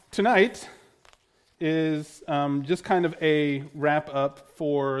Tonight is just kind of a wrap up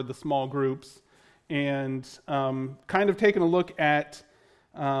for the small groups and kind of taking a look at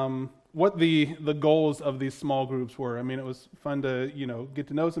what the goals of these small groups were. I mean, it was fun to, get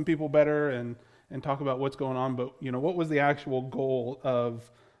to know some people better and talk about what's going on, but, what was the actual goal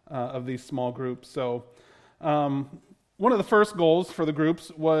of these small groups? So one of the first goals for the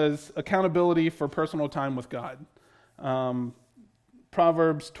groups was accountability for personal time with God.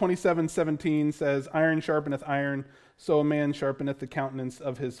 Proverbs 27:17 says, "Iron sharpeneth iron, so a man sharpeneth the countenance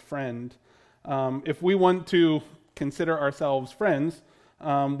of his friend." If we want to consider ourselves friends,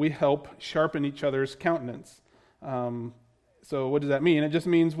 we help sharpen each other's countenance. So what does that mean? It just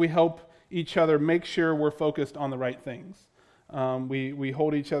means we help each other make sure we're focused on the right things. We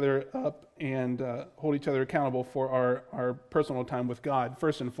hold each other up and hold each other accountable for our personal time with God,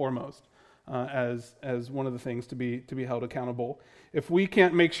 first and foremost, as one of the things to be held accountable. If we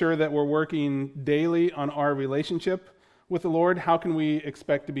can't make sure that we're working daily on our relationship with the Lord, how can we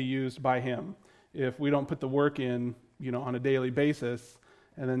expect to be used by Him? If we don't put the work in, on a daily basis,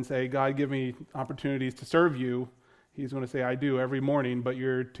 and then say, "God, give me opportunities to serve you," He's going to say, "I do every morning, but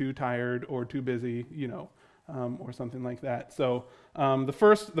you're too tired or too busy," or something like that. So the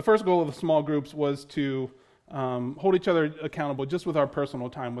first goal of the small groups was to hold each other accountable just with our personal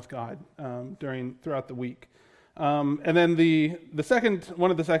time with God throughout the week. And then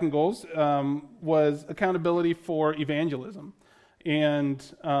one of the second goals was accountability for evangelism. And,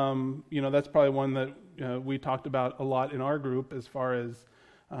 that's probably one that we talked about a lot in our group as far as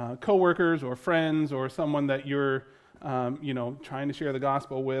coworkers or friends or someone that you're, trying to share the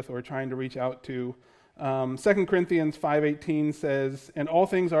gospel with or trying to reach out to. 2 Corinthians 5:18 says, "And all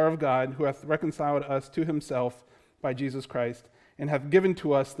things are of God, who hath reconciled us to himself by Jesus Christ, and hath given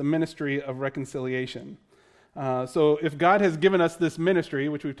to us the ministry of reconciliation." So if God has given us this ministry,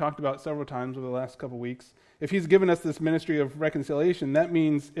 which we've talked about several times over the last couple weeks, if He's given us this ministry of reconciliation, that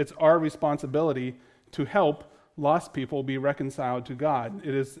means it's our responsibility to help lost people be reconciled to God.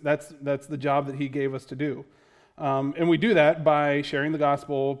 That's the job that He gave us to do. And we do that by sharing the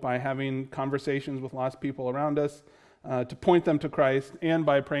gospel, by having conversations with lost people around us, to point them to Christ, and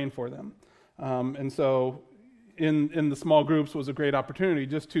by praying for them. And so in the small groups was a great opportunity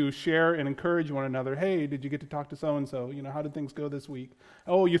just to share and encourage one another. "Hey, did you get to talk to so-and-so? How did things go this week?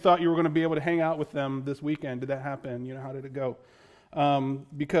 Oh, you thought you were going to be able to hang out with them this weekend. Did that happen? How did it go?"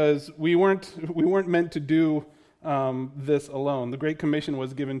 Because we weren't meant to do this alone. The Great Commission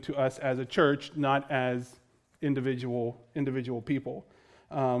was given to us as a church, not as individual people.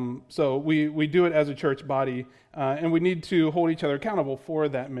 So we do it as a church body, and we need to hold each other accountable for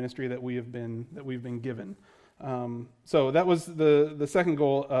that ministry that we've been given. So that was the second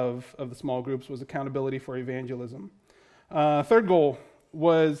goal of the small groups, was accountability for evangelism. Third goal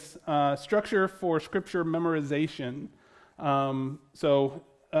was structure for scripture memorization. So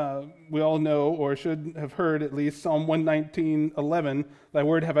we all know, or should have heard at least, Psalm 119:11, "Thy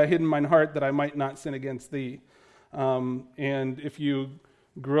word have I hidden in mine heart, that I might not sin against thee." And if you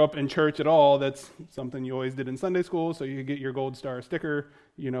grew up in church at all, that's something you always did in Sunday school, so you could get your gold star sticker,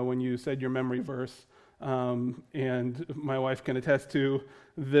 when you said your memory verse. And my wife can attest to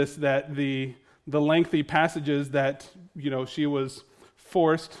this, that the lengthy passages that, she was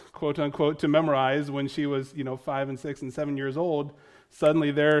forced, quote unquote, to memorize when she was, 5 and 6 and 7 years old,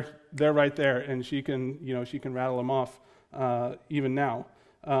 suddenly they're right there, and she can rattle them off, even now.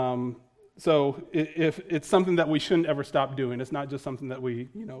 So if it's something that we shouldn't ever stop doing. It's not just something that we,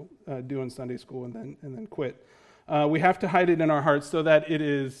 do in Sunday school and then quit. We have to hide it in our hearts so that it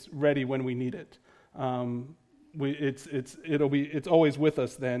is ready when we need it. It's always with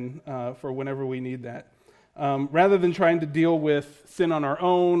us then, for whenever we need that. Rather than trying to deal with sin on our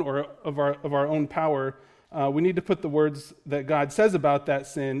own or of our own power, we need to put the words that God says about that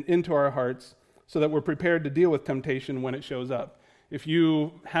sin into our hearts so that we're prepared to deal with temptation when it shows up. If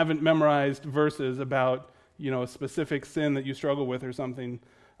you haven't memorized verses about, a specific sin that you struggle with or something,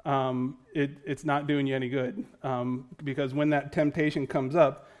 it's not doing you any good. Because when that temptation comes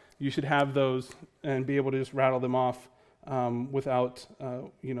up, you should have those and be able to just rattle them off without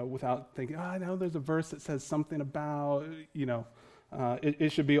thinking, I know there's a verse that says something about,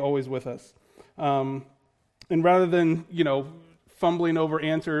 it should be always with us. And rather than, fumbling over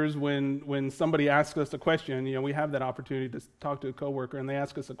answers when somebody asks us a question, we have that opportunity to talk to a coworker and they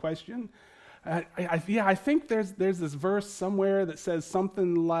ask us a question. I think there's this verse somewhere that says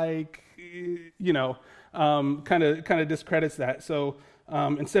something like, kind of discredits that. So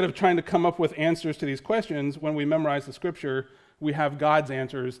instead of trying to come up with answers to these questions, when we memorize the scripture, we have God's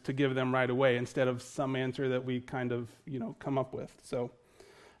answers to give them right away instead of some answer that we kind of, come up with. So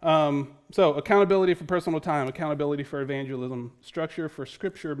So accountability for personal time, accountability for evangelism, structure for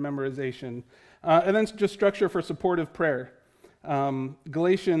scripture memorization, and then just structure for supportive prayer.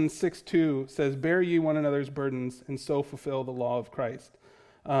 Galatians 6:2 says, "Bear ye one another's burdens, and so fulfill the law of Christ."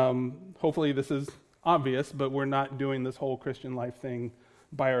 Hopefully this is obvious, but we're not doing this whole Christian life thing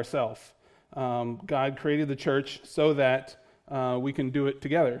by ourselves. God created the church so that we can do it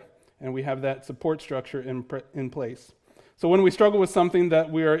together, and we have that support structure in place. So when we struggle with something that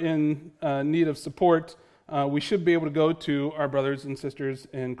we are in need of support, we should be able to go to our brothers and sisters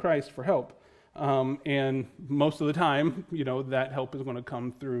in Christ for help. And most of the time, that help is going to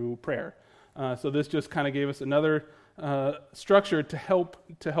come through prayer. So this just kind of gave us another structure to help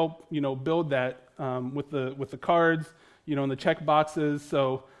build that with the cards, and the check boxes.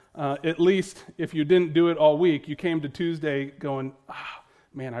 So at least if you didn't do it all week, you came to Tuesday going,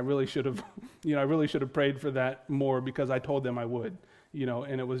 man, I really should have prayed for that more because I told them I would,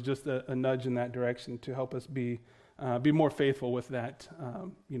 and it was just a nudge in that direction to help us be more faithful with that,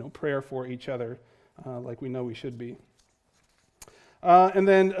 prayer for each other, like we know we should be. And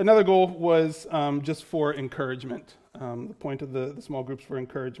then another goal was just for encouragement. The point of the small groups for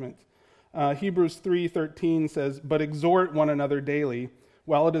encouragement. Hebrews 3:13 says, "But exhort one another daily,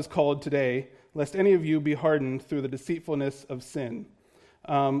 while it is called today, lest any of you be hardened through the deceitfulness of sin."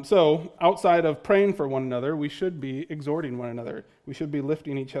 So outside of praying for one another, we should be exhorting one another. We should be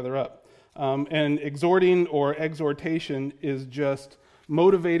lifting each other up. And exhorting or exhortation is just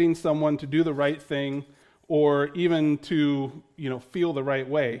motivating someone to do the right thing, or even to feel the right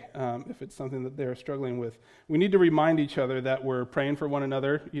way if it's something that they're struggling with. We need to remind each other that we're praying for one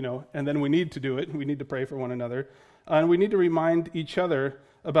another, and then we need to do it. We need to pray for one another. And we need to remind each other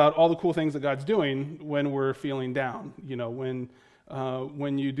about all the cool things that God's doing when we're feeling down.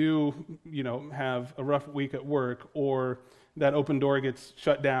 When you do, have a rough week at work, or that open door gets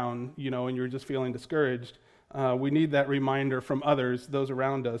shut down, and you're just feeling discouraged. We need that reminder from others, those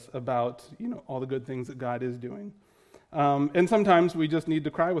around us, about all the good things that God is doing. And sometimes we just need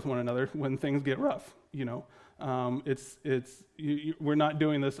to cry with one another when things get rough. We're not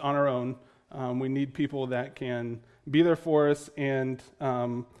doing this on our own. We need people that can be there for us and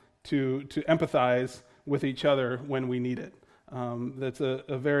to empathize with each other when we need it. That's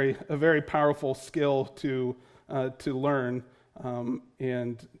a very powerful skill to learn.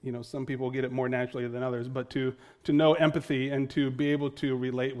 And some people get it more naturally than others, but to know empathy and to be able to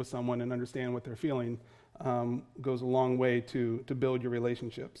relate with someone and understand what they're feeling goes a long way to build your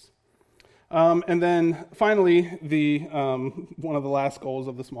relationships. And then finally, one of the last goals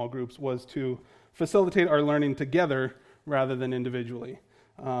of the small groups was to facilitate our learning together rather than individually.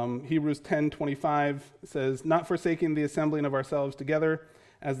 Hebrews 10:25 says, "Not forsaking the assembling of ourselves together,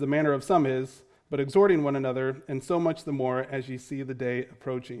 as the manner of some is, but exhorting one another, and so much the more as ye see the day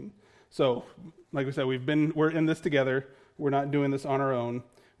approaching." So, like we said, we're in this together. We're not doing this on our own.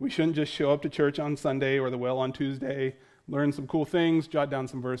 We shouldn't just show up to church on Sunday or the well on Tuesday, learn some cool things, jot down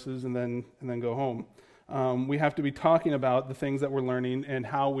some verses, and then go home. We have to be talking about the things that we're learning and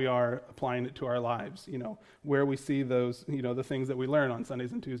how we are applying it to our lives. Where we see those, the things that we learn on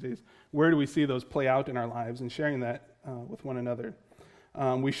Sundays and Tuesdays. Where do we see those play out in our lives, and sharing that with one another.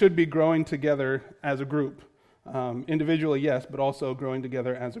 We should be growing together as a group. Individually, yes, but also growing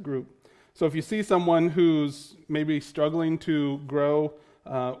together as a group. So if you see someone who's maybe struggling to grow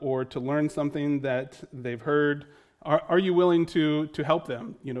or to learn something that they've heard, are you willing to help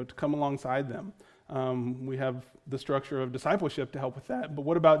them, to come alongside them? We have the structure of discipleship to help with that, but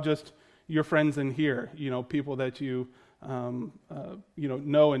what about just your friends in here, people that you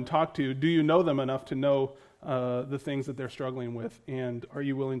know and talk to? Do you know them enough to know the things that they're struggling with, and are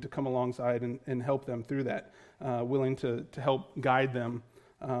you willing to come alongside and help them through that, willing to help guide them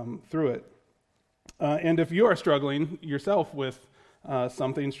through it? And if you are struggling yourself with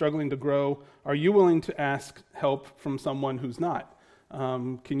something, struggling to grow, are you willing to ask help from someone who's not?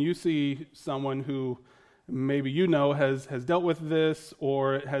 Can you see someone who maybe has dealt with this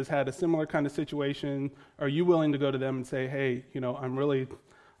or has had a similar kind of situation? Are you willing to go to them and say, "Hey, I'm really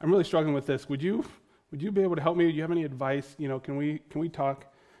struggling with this. Would you be able to help me? Do you have any advice? Can we talk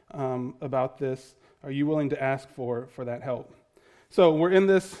about this?" Are you willing to ask for that help? So we're in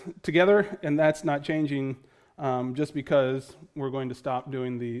this together, and that's not changing just because we're going to stop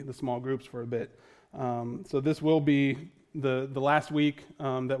doing the small groups for a bit. So this will be the last week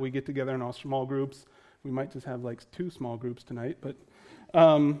that we get together in our small groups. We might just have 2 small groups tonight, but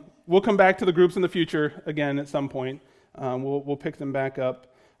we'll come back to the groups in the future again at some point. We'll pick them back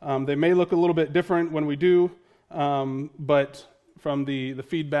up. They may look a little bit different when we do, but from the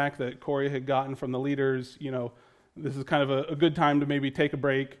feedback that Corey had gotten from the leaders, this is kind of a good time to maybe take a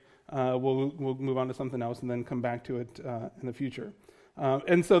break. We'll move on to something else and then come back to it in the future.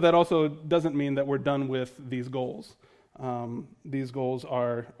 And so that also doesn't mean that we're done with these goals. These goals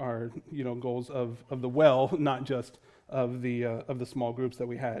are goals of the well, not just of the small groups that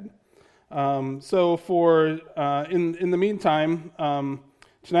we had. So for in the meantime,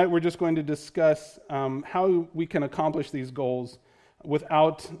 tonight we're just going to discuss how we can accomplish these goals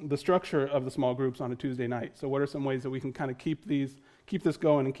without the structure of the small groups on a Tuesday night. So what are some ways that we can kind of keep this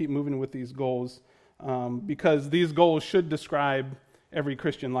going and keep moving with these goals? Because these goals should describe every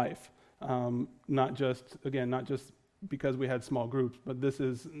Christian life, not just because we had small groups, but this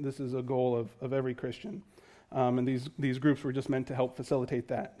is a goal of every Christian. And these groups were just meant to help facilitate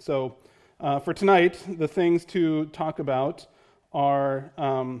that. So for tonight, the things to talk about are,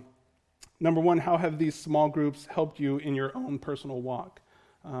 number one, how have these small groups helped you in your own personal walk?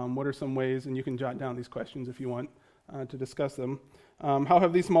 What are some ways, and you can jot down these questions if you want to discuss them. How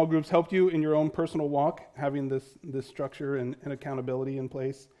have these small groups helped you in your own personal walk, having this structure and accountability in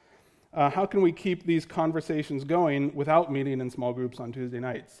place? How can we keep these conversations going without meeting in small groups on Tuesday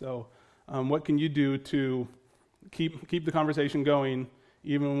nights? So what can you do to keep the conversation going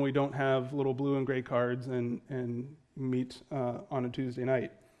even when we don't have little blue and gray cards and meet on a Tuesday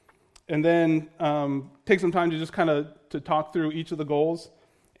night? And then take some time to just kind of to talk through each of the goals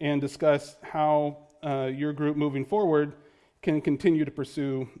and discuss how your group moving forward can continue to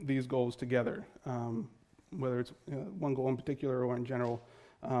pursue these goals together, whether it's one goal in particular or in general.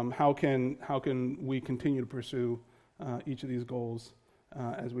 How can we continue to pursue each of these goals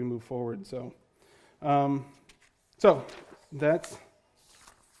as we move forward? So that's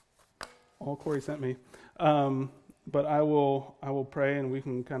all Corey sent me. But I will pray, and we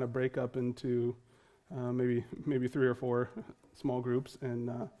can kind of break up into maybe 3 or 4 small groups and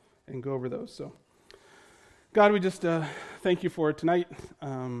go over those. So, God, we just thank you for tonight.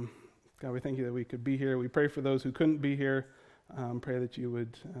 God, we thank you that we could be here. We pray for those who couldn't be here. Pray that you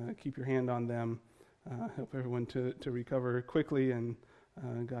would keep your hand on them, help everyone to recover quickly, and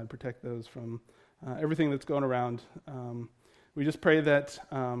God, protect those from everything that's going around. We just pray that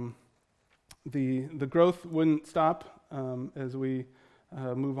the growth wouldn't stop as we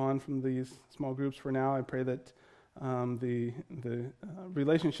move on from these small groups for now. I pray that the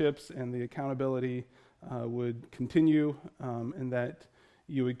relationships and the accountability would continue, and that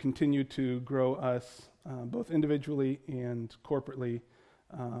you would continue to grow us both individually and corporately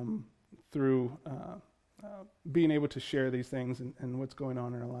through being able to share these things and what's going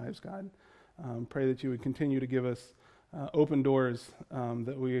on in our lives, God. Pray that you would continue to give us open doors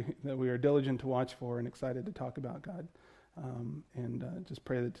that we are diligent to watch for and excited to talk about, God. And just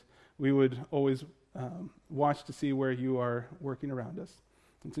pray that we would always watch to see where you are working around us.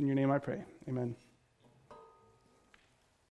 It's in your name I pray. Amen.